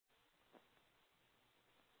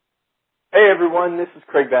Hey everyone, this is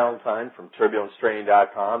Craig Valentine from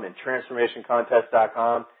TurbulenceTraining.com and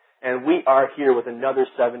TransformationContest.com, and we are here with another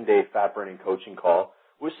 7-day fat burning coaching call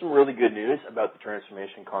with some really good news about the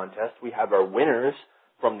Transformation Contest. We have our winners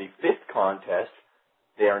from the 5th contest.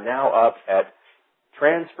 They are now up at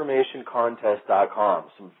TransformationContest.com.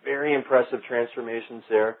 Some very impressive transformations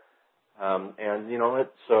there. And you know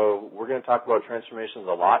what? So we're going to talk about transformations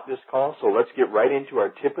a lot this call. So let's get right into our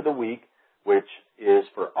tip of the week, which is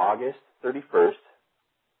for August 31st,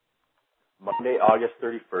 Monday, August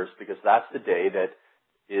 31st, because that's the day that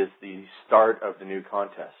is the start of the new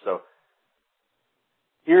contest. So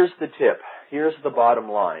here's the tip. Here's the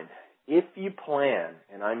bottom line. If you plan,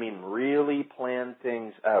 and I mean really plan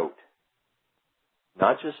things out,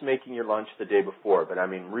 not just making your lunch the day before, but I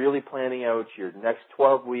mean really planning out your next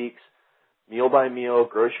 12 weeks, meal by meal,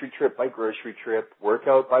 grocery trip by grocery trip,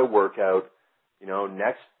 workout by workout,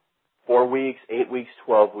 next 4 weeks, 8 weeks,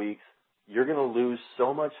 12 weeks, you're going to lose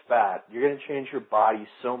so much fat. You're going to change your body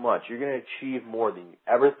so much. You're going to achieve more than you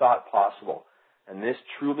ever thought possible. And this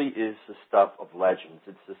truly is the stuff of legends.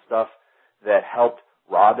 It's the stuff that helped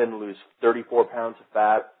Robin lose 34 pounds of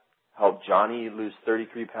fat, helped Johnny lose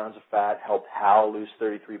 33 pounds of fat, helped Hal lose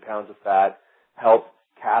 33 pounds of fat, helped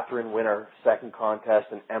Catherine win our 2nd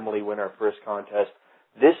contest and Emily win our 1st contest.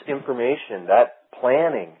 This information, that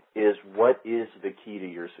planning, is what is the key to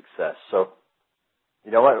your success. So,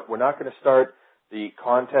 you know what? We're not going to start the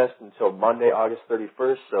contest until Monday, August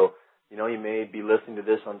 31st. So, you may be listening to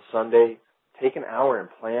this on Sunday. Take an hour and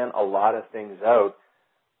plan a lot of things out.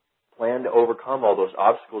 Plan to overcome all those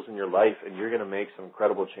obstacles in your life, and you're going to make some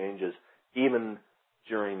incredible changes, even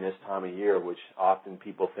during this time of year, which often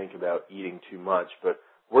people think about eating too much. But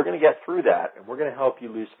we're going to get through that, and we're going to help you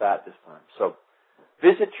lose fat this time. So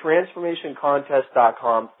visit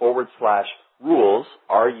TransformationContest.com/rules,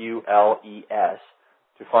 RULES,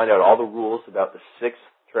 to find out all the rules about the 6th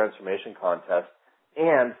Transformation Contest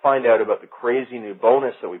and find out about the crazy new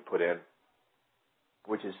bonus that we put in,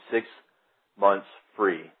 which is 6 months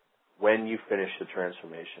free when you finish the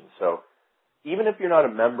transformation. So even if you're not a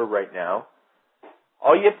member right now,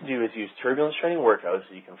 all you have to do is use Turbulence Training workouts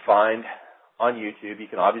that you can find on YouTube. You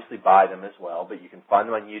can obviously buy them as well, but you can find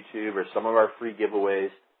them on YouTube or some of our free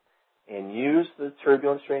giveaways, and use the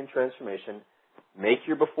Turbulence Training transformation. Make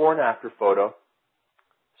your before and after photo.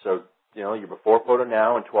 So, your before photo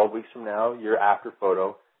now, and 12 weeks from now, your after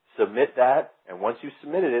photo. Submit that, and once you've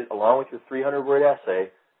submitted it, along with your 300-word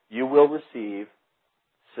essay, you will receive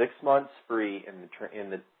 6 months free in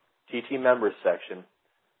the TT members section,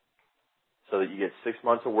 so that you get 6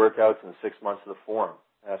 months of workouts and 6 months of the forum.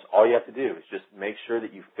 And that's all you have to do, is just make sure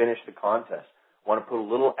that you finish the contest. Want to put a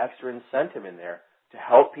little extra incentive in there to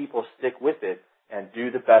help people stick with it and do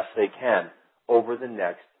the best they can over the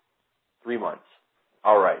next 3 months.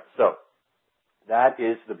 All right, so that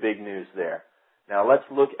is the big news there. Now let's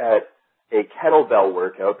look at a kettlebell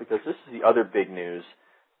workout, because this is the other big news,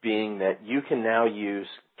 being that you can now use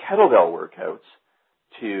kettlebell workouts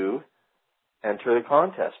to enter the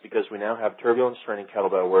contest, because we now have Turbulence Training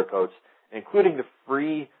kettlebell workouts, including the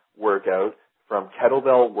free workout from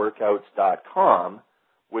kettlebellworkouts.com,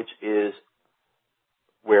 which is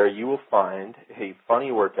where you will find a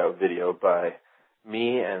funny workout video by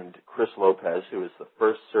me and Chris Lopez, who is the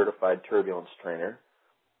first certified turbulence trainer,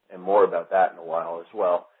 and more about that in a while as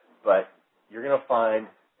well. But you're going to find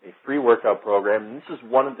a free workout program, and this is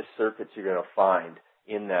one of the circuits you're going to find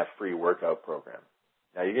in that free workout program.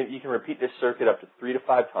 Now, you can repeat this circuit up to 3 to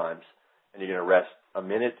 5 times, and you're going to rest a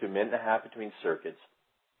minute to a minute and a half between circuits.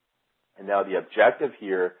 And now the objective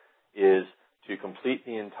here is to complete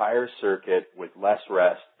the entire circuit with less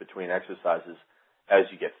rest between exercises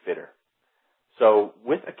as you get fitter. So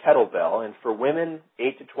with a kettlebell, and for women,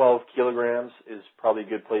 8 to 12 kilograms is probably a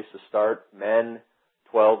good place to start. Men,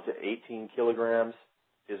 12 to 18 kilograms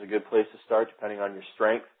is a good place to start, depending on your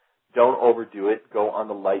strength. Don't overdo it. Go on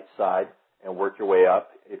the light side and work your way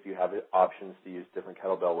up if you have options to use different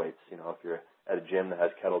kettlebell weights. If you're at a gym that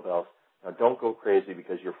has kettlebells. Now, don't go crazy,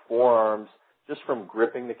 because your forearms, just from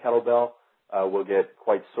gripping the kettlebell, will get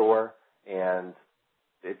quite sore, and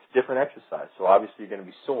it's different exercise. So obviously you're going to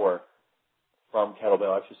be sore from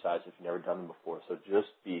kettlebell exercise if you've never done them before. So just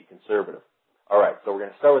be conservative. All right, so we're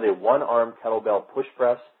going to start with a 1-arm kettlebell push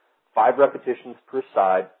press, 5 repetitions per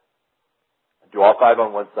side. Do all 5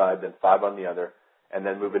 on one side, then 5 on the other, and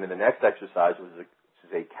then move into the next exercise, which is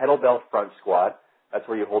a kettlebell front squat. That's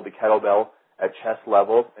where you hold the kettlebell at chest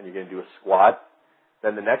level, and you're going to do a squat.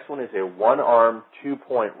 Then the next one is a 1-arm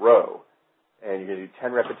 2-point row, and you're going to do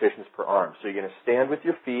 10 repetitions per arm. So you're going to stand with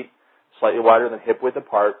your feet slightly wider than hip width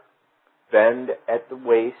apart, bend at the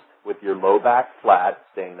waist, with your low back flat,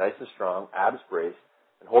 staying nice and strong, abs braced,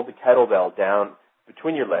 and hold the kettlebell down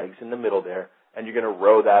between your legs in the middle there, and you're going to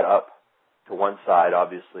row that up to one side,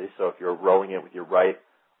 obviously. So if you're rowing it with your right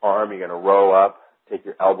arm, you're going to row up, take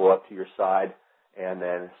your elbow up to your side, and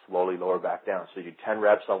then slowly lower back down. So you do 10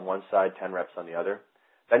 reps on one side, 10 reps on the other.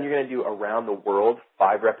 Then you're going to do around the world,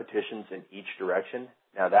 5 repetitions in each direction.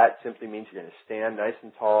 Now that simply means you're going to stand nice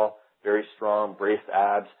and tall, very strong, braced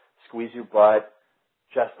abs, squeeze your butt,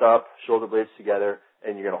 chest up, shoulder blades together,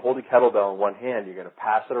 and you're going to hold the kettlebell in one hand. You're going to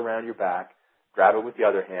pass it around your back, grab it with the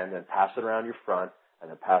other hand, then pass it around your front, and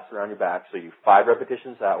then pass it around your back. So you do 5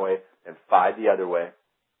 repetitions that way, and 5 the other way.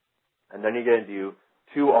 And then you're going to do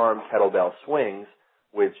 2-arm kettlebell swings,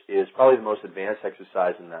 which is probably the most advanced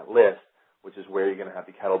exercise in that list, which is where you're going to have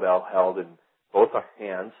the kettlebell held in both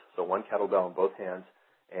hands, so one kettlebell in both hands,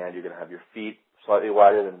 and you're going to have your feet slightly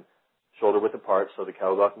wider than shoulder width apart so the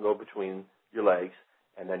kettlebell can go between your legs,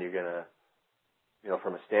 and then you're going to,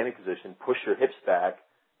 from a standing position, push your hips back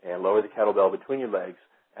and lower the kettlebell between your legs,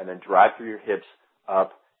 and then drive through your hips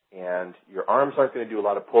up, and your arms aren't going to do a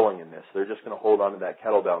lot of pulling in this. They're just going to hold onto that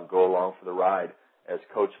kettlebell and go along for the ride, as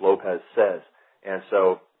Coach Lopez says. And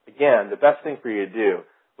so, again, the best thing for you to do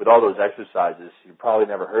with all those exercises, you've probably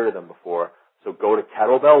never heard of them before, so go to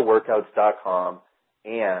kettlebellworkouts.com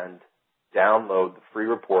and download the free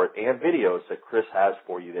report and videos that Chris has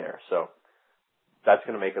for you there. So that's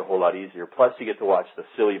going to make it a whole lot easier. Plus, you get to watch the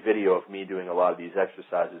silly video of me doing a lot of these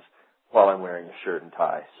exercises while I'm wearing a shirt and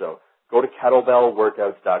tie. So go to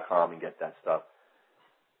kettlebellworkouts.com and get that stuff.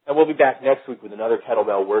 And we'll be back next week with another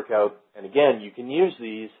kettlebell workout. And again, you can use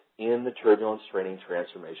these in the Turbulence Training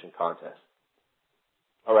Transformation Contest.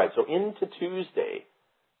 All right, so into Tuesday,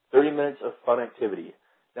 30 minutes of fun activity.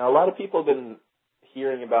 Now, a lot of people have been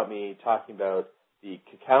hearing about me talking about the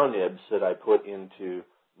cacao nibs that I put into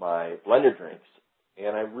my blender drinks.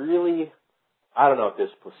 And I don't know if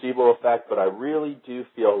there's a placebo effect, but I really do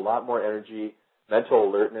feel a lot more energy, mental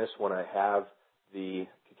alertness when I have the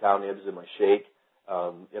cacao nibs in my shake.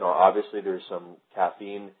 Obviously there's some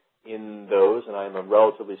caffeine in those, and I'm a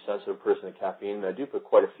relatively sensitive person to caffeine, and I do put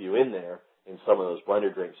quite a few in there in some of those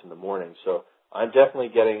blender drinks in the morning. So I'm definitely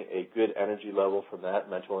getting a good energy level from that,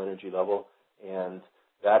 mental energy level, and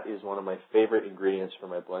that is one of my favorite ingredients for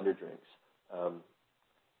my blender drinks.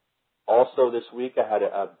 Also this week I had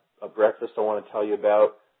a breakfast I want to tell you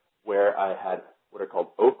about where I had what are called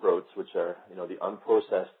oat groats, which are, the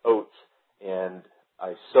unprocessed oats, and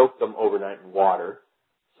I soaked them overnight in water.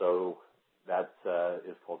 So that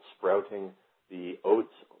is called sprouting the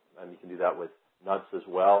oats, and you can do that with nuts as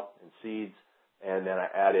well and seeds. And then I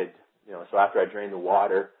added, so after I drained the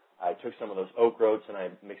water, I took some of those oat groats and I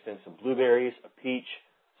mixed in some blueberries, a peach,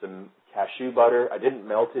 some cashew butter. I didn't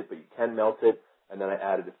melt it, but you can melt it. And then I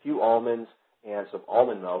added a few almonds and some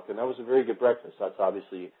almond milk, and that was a very good breakfast. That's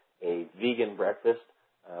obviously a vegan breakfast.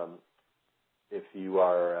 If you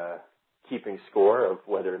are keeping score of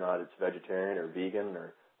whether or not it's vegetarian or vegan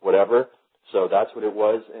or whatever. So that's what it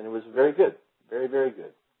was, and it was very good. Very, very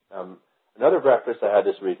good. Another breakfast I had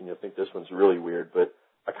this week, and you'll think this one's really weird, but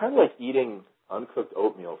I kind of like eating uncooked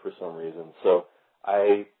oatmeal for some reason. So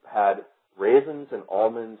I had raisins and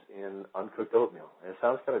almonds in uncooked oatmeal. And it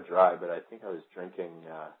sounds kind of dry, but I think I was drinking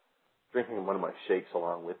one of my shakes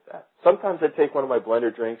along with that. Sometimes I take one of my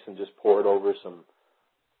blender drinks and just pour it over some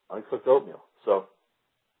uncooked oatmeal. So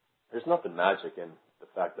there's nothing magic in the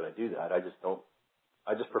fact that I do that. I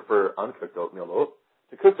just prefer uncooked oatmeal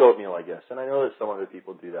to cooked oatmeal, I guess. And I know that some other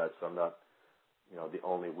people do that, so I'm not, the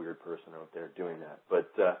only weird person out there doing that.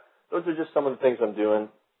 But those are just some of the things I'm doing.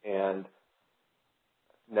 And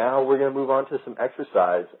now we're going to move on to some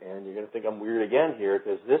exercise. And you're going to think I'm weird again here,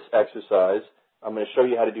 because this exercise, I'm going to show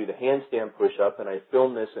you how to do the handstand push-up. And I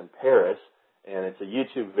filmed this in Paris, and it's a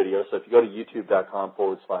YouTube video. So if you go to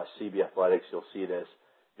youtube.com/CB Athletics, you'll see this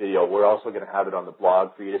video. We're also going to have it on the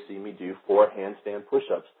blog for you to see me do 4 handstand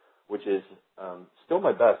push-ups, which is still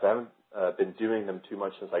my best. I haven't been doing them too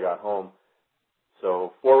much since I got home.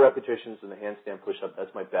 So 4 repetitions in the handstand push-up,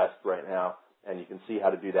 that's my best right now, and you can see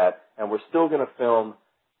how to do that. And we're still going to film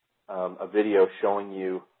a video showing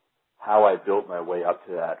you how I built my way up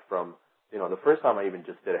to that from, the first time I even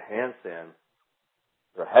just did a handstand,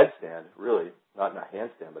 or a headstand, really, not a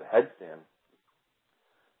handstand, but a headstand.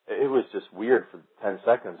 It was just weird for 10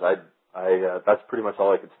 seconds. That's pretty much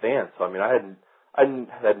all I could stand. So, I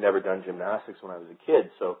had never done gymnastics when I was a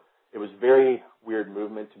kid, so it was very weird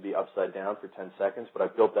movement to be upside down for 10 seconds, but I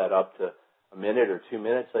built that up to a minute or 2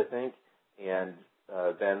 minutes, I think, and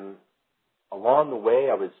then along the way,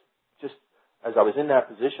 as I was in that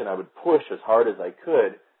position, I would push as hard as I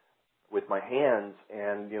could with my hands,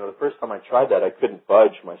 and the first time I tried that, I couldn't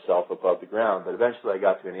budge myself above the ground, but eventually I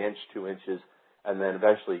got to an inch, 2 inches, and then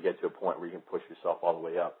eventually you get to a point where you can push yourself all the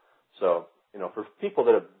way up. So, for people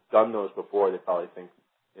that have done those before, they probably think,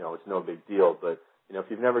 it's no big deal, but, if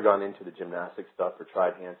you've never gone into the gymnastic stuff or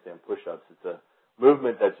tried handstand push-ups, it's a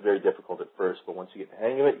movement that's very difficult at first, but once you get the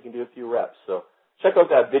hang of it, you can do a few reps. So check out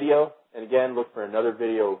that video, and again, look for another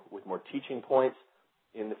video with more teaching points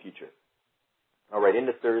in the future. All right,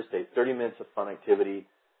 into Thursday, 30 minutes of fun activity.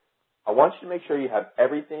 I want you to make sure you have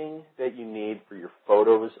everything that you need for your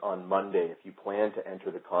photos on Monday if you plan to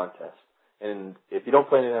enter the contest. And if you don't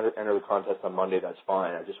plan to enter the contest on Monday, that's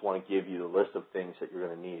fine. I just want to give you the list of things that you're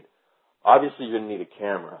going to need. Obviously, you're going to need a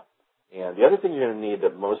camera. And the other thing you're going to need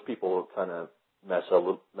that most people kind of mess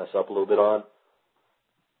up a little bit on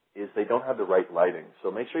is they don't have the right lighting.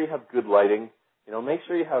 So make sure you have good lighting. Make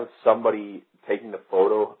sure you have somebody taking the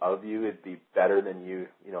photo of you. It'd be better than you,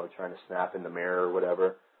 trying to snap in the mirror or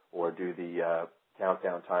whatever, or do the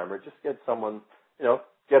countdown timer. Just get someone,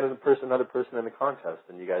 get another person in the contest,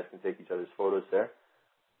 and you guys can take each other's photos there.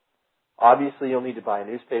 Obviously, you'll need to buy a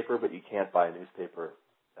newspaper, but you can't buy a newspaper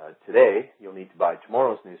today. You'll need to buy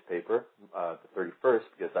tomorrow's newspaper, the 31st,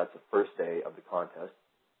 because that's the first day of the contest.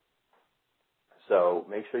 So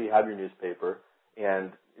make sure you have your newspaper.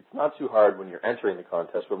 And it's not too hard when you're entering the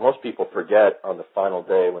contest, but most people forget on the final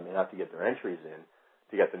day when they have to get their entries in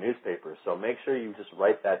to get the newspaper. So make sure you just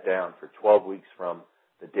write that down for 12 weeks from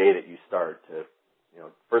the day that you start to,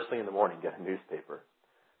 first thing in the morning, get a newspaper.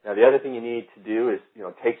 Now, the other thing you need to do is,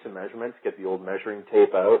 take some measurements, get the old measuring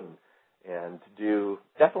tape out, and do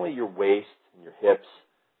definitely your waist and your hips,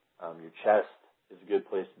 your chest is a good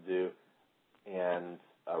place to do, and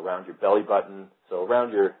around your belly button, so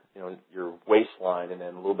around your waistline, and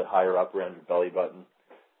then a little bit higher up around your belly button.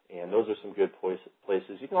 And those are some good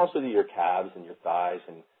places. You can also do your calves and your thighs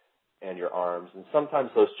and your arms. And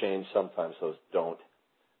sometimes those change, sometimes those don't.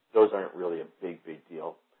 Those aren't really a big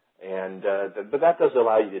deal. And but that does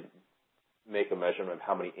allow you to make a measurement of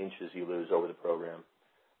how many inches you lose over the program.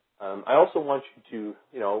 I also want you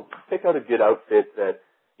to, pick out a good outfit that,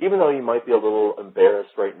 even though you might be a little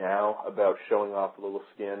embarrassed right now about showing off a little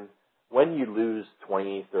skin, when you lose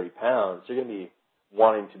 20, 30 pounds, you're going to be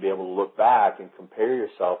wanting to be able to look back and compare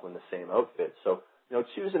yourself in the same outfit. So,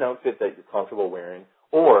 choose an outfit that you're comfortable wearing,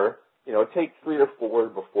 or, take 3 or 4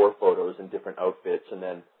 before photos in different outfits, and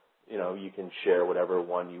then, you can share whatever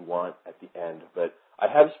one you want at the end. But I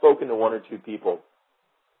have spoken to 1 or 2 people,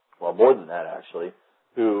 well, more than that actually,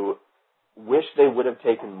 who wish they would have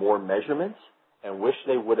taken more measurements and wish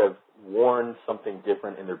they would have worn something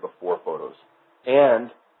different in their before photos, and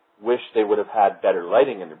wish they would have had better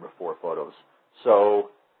lighting in their before photos. So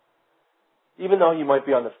even though you might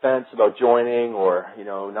be on the fence about joining, or,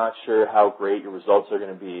 not sure how great your results are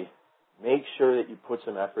going to be, make sure that you put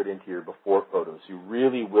some effort into your before photos. You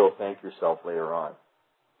really will thank yourself later on.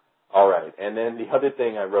 All right, and then the other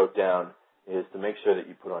thing I wrote down is to make sure that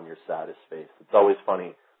you put on your saddest face. It's always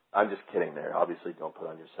funny. I'm just kidding there. Obviously, don't put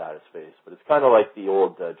on your saddest face. But it's kind of like the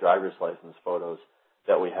old driver's license photos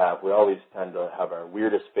that we have. We always tend to have our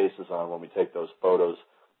weirdest faces on when we take those photos.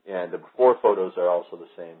 And the before photos are also the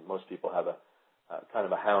same. Most people have a kind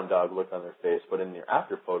of a hound dog look on their face. But in their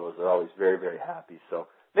after photos, they're always very, very happy. So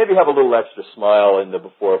maybe have a little extra smile in the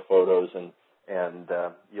before photos, and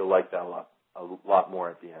you'll like that a lot more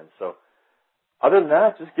at the end. So other than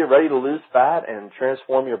that, just get ready to lose fat and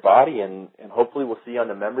transform your body, and hopefully we'll see you on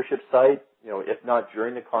the membership site. If not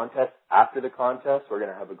during the contest, after the contest, we're going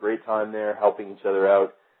to have a great time there helping each other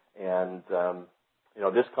out. And,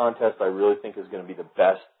 this contest I really think is going to be the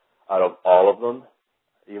best out of all of them.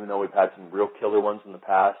 Even though we've had some real killer ones in the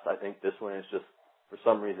past, I think this one is just, for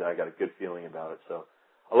some reason, I got a good feeling about it. So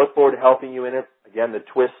I look forward to helping you in it. Again, the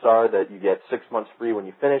twists are that you get 6 months free when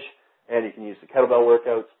you finish, and you can use the kettlebell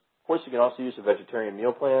workouts. Of course, you can also use the vegetarian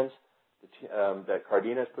meal plans that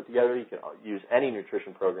Cardina has put together. You can use any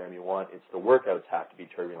nutrition program you want. It's the workouts have to be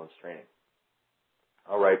turbulence training.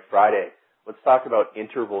 All right, Friday. Let's talk about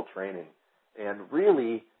interval training. And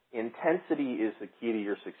really, intensity is the key to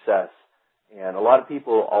your success. And a lot of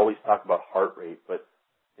people always talk about heart rate, but,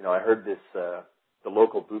 I heard this, the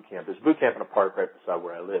local boot camp. There's a boot camp in a park right beside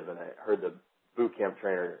where I live, and I heard the boot camp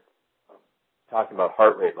trainer talking about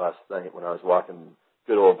heart rate last night when I was walking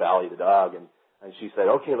good old Valley the dog, and she said,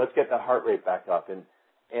 okay, let's get that heart rate back up.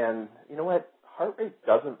 And you know what? Heart rate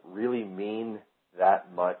doesn't really mean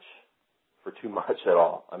that much for too much at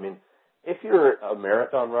all. I mean, if you're a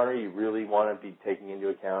marathon runner, you really want to be taking into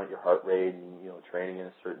account your heart rate and, training in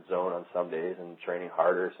a certain zone on some days and training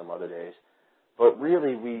harder some other days. But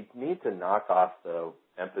really, we need to knock off the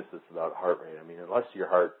emphasis about heart rate. I mean, unless your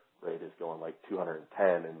heart rate is going like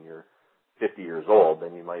 210 and you're 50 years old,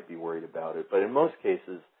 then you might be worried about it. But in most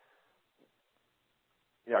cases,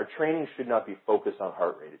 our training should not be focused on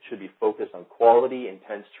heart rate. It should be focused on quality,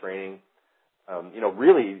 intense training.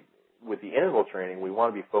 Really, with the interval training, we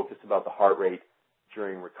want to be focused about the heart rate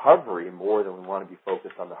during recovery more than we want to be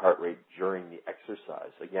focused on the heart rate during the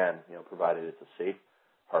exercise. Again, provided it's a safe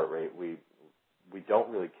heart rate. We don't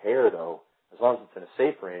really care, though, as long as it's in a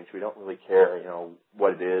safe range, we don't really care,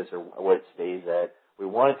 what it is or what it stays at. We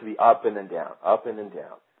want it to be up and then down, up and then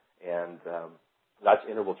down. And that's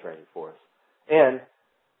interval training for us. And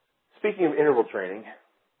speaking of interval training,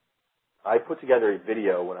 I put together a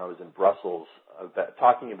video when I was in Brussels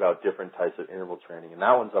talking about different types of interval training, and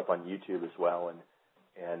that one's up on YouTube as well,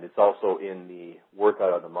 and it's also in the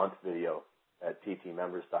Workout of the Month video at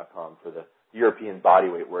ttmembers.com for the European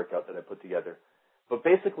bodyweight workout that I put together. But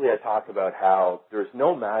basically I talk about how there's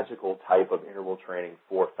no magical type of interval training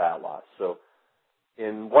for fat loss. So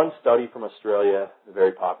in one study from Australia, a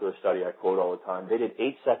very popular study I quote all the time, they did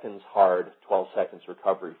 8 seconds hard, 12 seconds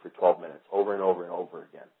recovery for 12 minutes, over and over and over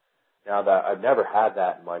again. Now, that I've never had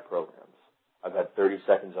that in my programs. I've had 30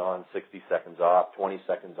 seconds on, 60 seconds off, 20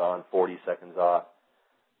 seconds on, 40 seconds off.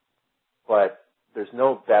 But there's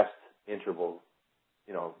no best interval,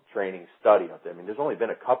 training study out there. I mean, there's only been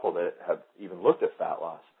a couple that have even looked at fat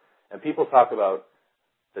loss. And people talk about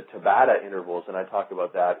the Tabata intervals, and I talk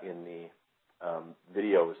about that in the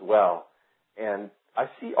video as well. And I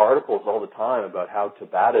see articles all the time about how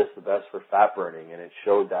Tabata is the best for fat burning, and it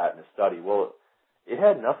showed that in a study. Well, it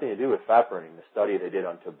had nothing to do with fat burning, the study they did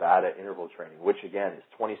on Tabata interval training, which again is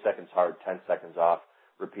 20 seconds hard, 10 seconds off,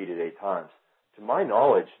 repeated 8 times. To my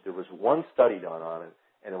knowledge, there was one study done on it,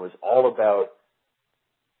 and it was all about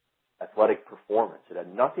athletic performance. It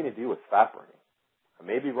had nothing to do with fat burning. I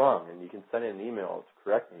may be wrong, and you can send in an email to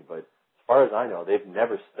correct me, but as far as I know, they've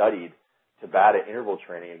never studied Tabata interval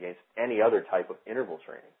training against any other type of interval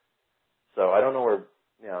training. So I don't know where,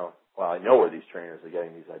 I know where these trainers are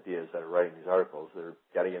getting these ideas that are writing these articles. They're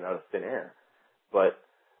getting it out of thin air. But,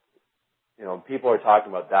 people are talking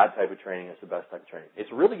about that type of training as the best type of training. It's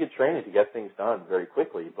really good training to get things done very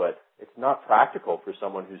quickly, but it's not practical for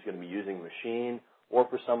someone who's going to be using a machine or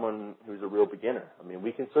for someone who's a real beginner. I mean,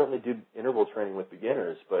 we can certainly do interval training with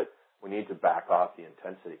beginners, but we need to back off the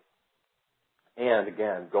intensity. And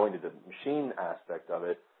again, going to the machine aspect of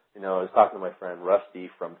it, I was talking to my friend Rusty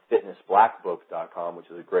from fitnessblackbook.com, which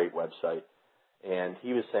is a great website, and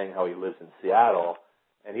he was saying how he lives in Seattle,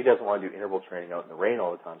 and he doesn't want to do interval training out in the rain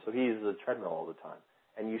all the time, so he uses a treadmill all the time.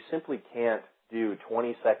 And you simply can't do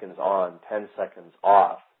 20 seconds on, 10 seconds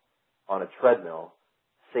off on a treadmill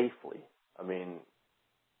safely. I mean,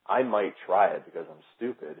 I might try it because I'm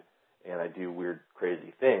stupid, and I do weird,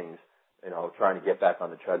 crazy things, trying to get back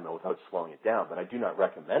on the treadmill without slowing it down, but I do not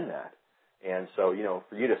recommend that. And so,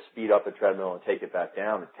 for you to speed up a treadmill and take it back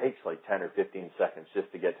down, it takes like 10 or 15 seconds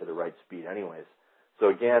just to get to the right speed anyways. So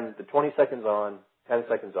again, the 20 seconds on, 10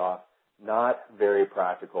 seconds off, not very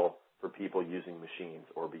practical for people using machines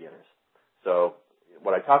or beginners. So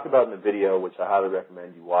what I talked about in the video, which I highly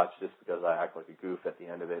recommend you watch just because I act like a goof at the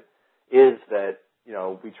end of it, is that,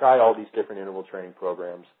 we try all these different interval training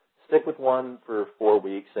programs. Stick with one for 4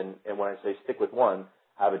 weeks, and when I say stick with one,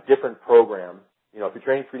 have a different program. If you're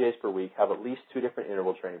training 3 days per week, have at least 2 different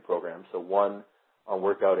interval training programs. So one on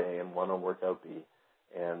workout A and one on workout B,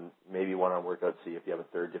 and maybe one on workout C if you have a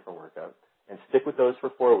third different workout. And stick with those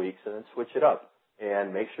for 4 weeks, and then switch it up.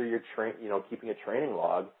 And make sure you're keeping a training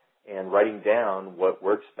log and writing down what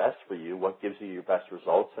works best for you, what gives you your best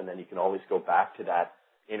results, and then you can always go back to that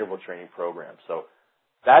interval training program. So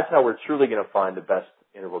that's how we're truly going to find the best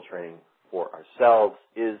interval training for ourselves,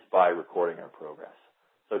 is by recording our progress.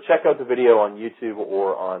 So check out the video on YouTube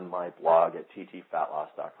or on my blog at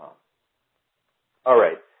ttfatloss.com. All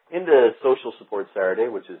right, into Social Support Saturday,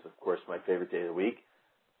 which is, of course, my favorite day of the week.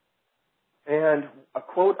 And a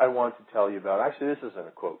quote I want to tell you about, actually this isn't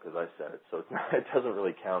a quote because I said it, so it doesn't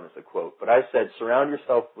really count as a quote, but I said, surround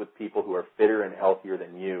yourself with people who are fitter and healthier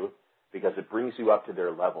than you because it brings you up to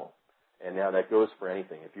their level. And now that goes for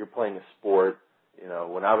anything. If you're playing a sport,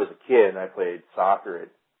 when I was a kid and I played soccer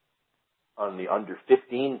on the under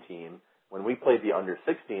 15 team, when we played the under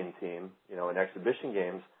 16 team, in exhibition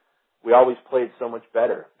games, we always played so much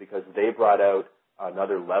better because they brought out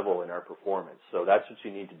another level in our performance. So that's what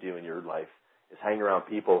you need to do in your life, is hang around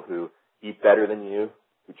people who eat better than you,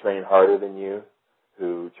 who train harder than you,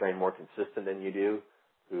 who train more consistent than you do,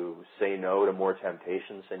 who say no to more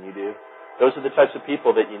temptations than you do. Those are the types of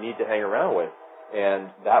people that you need to hang around with, and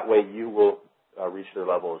that way you will reach their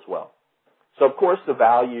level as well. So, of course, the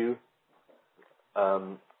value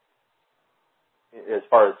as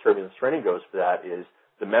far as turbulence training goes for that is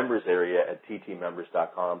the members area at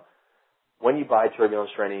ttmembers.com. When you buy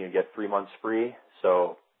turbulence training, you get 3 months free.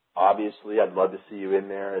 So obviously, I'd love to see you in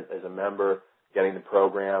there as a member, getting the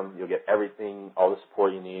program. You'll get everything, all the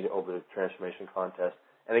support you need over the transformation contest.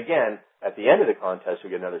 And again, at the end of the contest,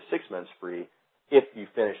 you'll get another 6 months free if you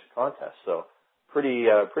finish the contest. So pretty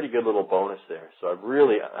good little bonus there. So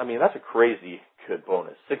that's a crazy good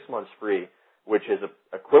bonus. 6 months free, which is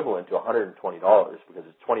equivalent to $120 because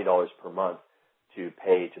it's $20 per month to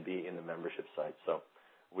pay to be in the membership site. So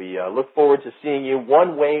we look forward to seeing you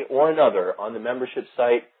one way or another on the membership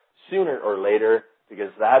site sooner or later,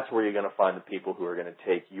 because that's where you're going to find the people who are going to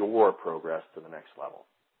take your progress to the next level.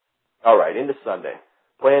 All right, into Sunday.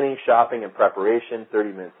 Planning, shopping, and preparation,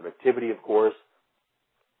 30 minutes of activity, of course.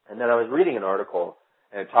 And then I was reading an article,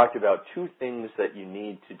 and it talked about 2 things that you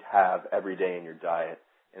need to have every day in your diet.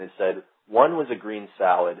 And it said one was a green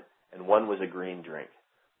salad and one was a green drink.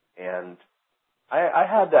 And I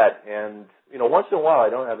had that, and, once in a while I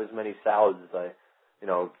don't have as many salads as I,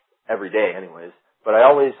 every day anyways. But I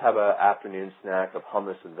always have an afternoon snack of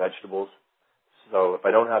hummus and vegetables. So if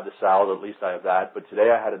I don't have the salad, at least I have that. But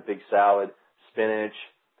today I had a big salad, spinach,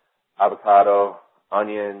 avocado,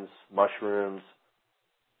 onions, mushrooms,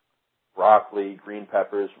 broccoli, green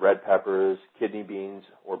peppers, red peppers, kidney beans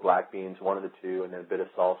or black beans, one of the two, and then a bit of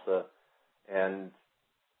salsa. And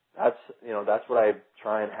that's what I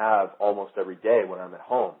try and have almost every day when I'm at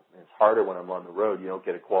home. And it's harder when I'm on the road. You don't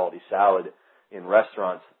get a quality salad in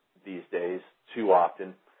restaurants these days too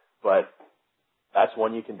often, but that's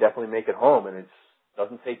one you can definitely make at home, and it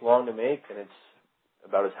doesn't take long to make, and it's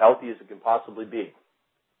about as healthy as it can possibly be.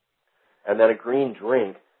 And then a green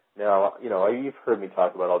drink. Now, you've heard me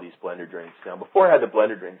talk about all these blender drinks. Now, before I had the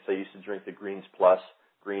blender drinks, I used to drink the Greens Plus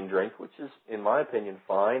green drink, which is, in my opinion,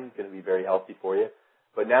 fine, going to be very healthy for you.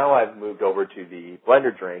 But now I've moved over to the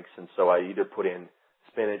blender drinks, and so I either put in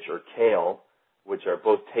spinach or kale, which are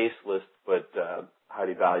both tasteless but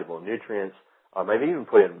highly valuable nutrients. I've even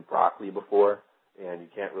put in broccoli before, and you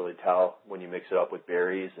can't really tell when you mix it up with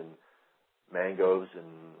berries and mangoes and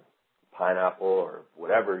pineapple or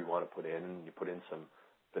whatever you want to put in. You put in some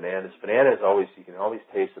bananas. You can always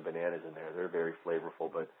taste the bananas in there. They're very flavorful,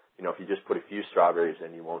 but if you just put a few strawberries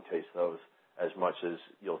in, you won't taste those as much as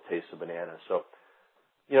you'll taste the banana. So,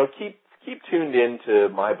 keep tuned in to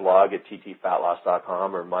my blog at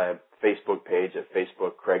ttfatloss.com or my Facebook page at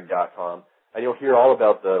facebookcraig.com, and you'll hear all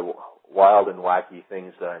about the wild and wacky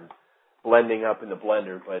things that I'm blending up in the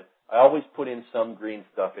blender, but I always put in some green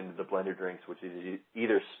stuff into the blender drinks, which is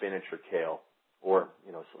either spinach or kale, or,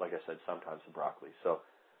 like I said, sometimes the broccoli. So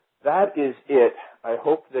that is it. I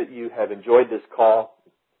hope that you have enjoyed this call.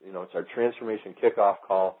 It's our transformation kickoff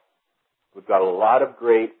call. We've got a lot of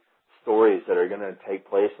great stories that are going to take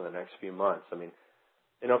place in the next few months.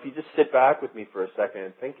 If you just sit back with me for a second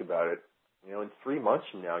and think about it, in 3 months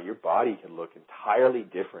from now, your body can look entirely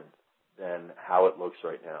different than how it looks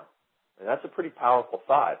right now. And that's a pretty powerful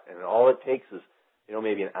thought. And all it takes is,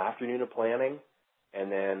 maybe an afternoon of planning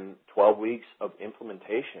and then 12 weeks of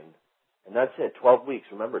implementation. And that's it, 12 weeks.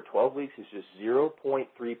 Remember, 12 weeks is just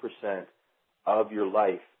 0.3% of your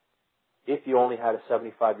life if you only had a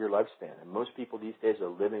 75-year lifespan. And most people these days are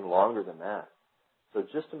living longer than that. So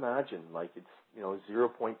just imagine, it's,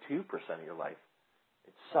 0.2% of your life.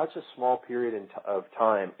 It's such a small period of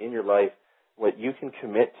time in your life what you can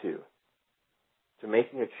commit to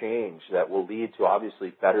making a change that will lead to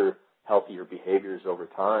obviously better, healthier behaviors over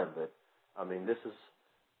time. But this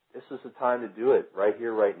is the time to do it right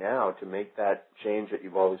here, right now, to make that change that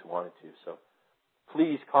you've always wanted to. So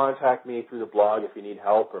please contact me through the blog if you need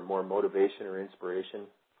help or more motivation or inspiration.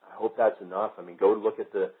 I hope that's enough. Go look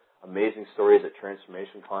at the amazing stories at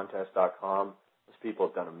transformationcontest.com. Those people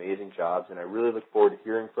have done amazing jobs, and I really look forward to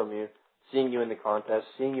hearing from you, seeing you in the contest,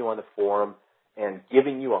 seeing you on the forum, and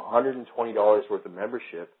giving you $120 worth of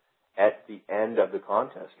membership at the end of the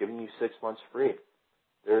contest, giving you 6 months free.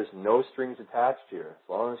 There's no strings attached here. As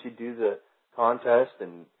long as you do the contest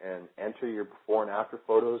and enter your before and after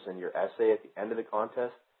photos and your essay at the end of the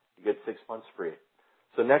contest, you get 6 months free.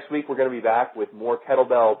 So next week we're going to be back with more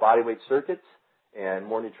kettlebell bodyweight circuits and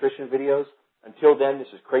more nutrition videos. Until then, this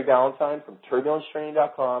is Craig Ballantyne from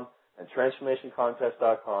TurbulenceTraining.com and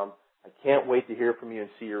TransformationContest.com. I can't wait to hear from you and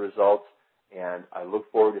see your results, and I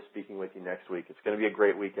look forward to speaking with you next week. It's going to be a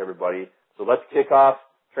great week, everybody. So let's kick off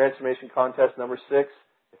Transformation Contest number 6.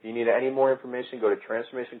 If you need any more information, go to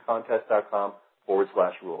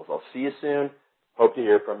TransformationContest.com/rules. I'll see you soon. Hope to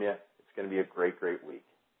hear from you. It's going to be a great, great week.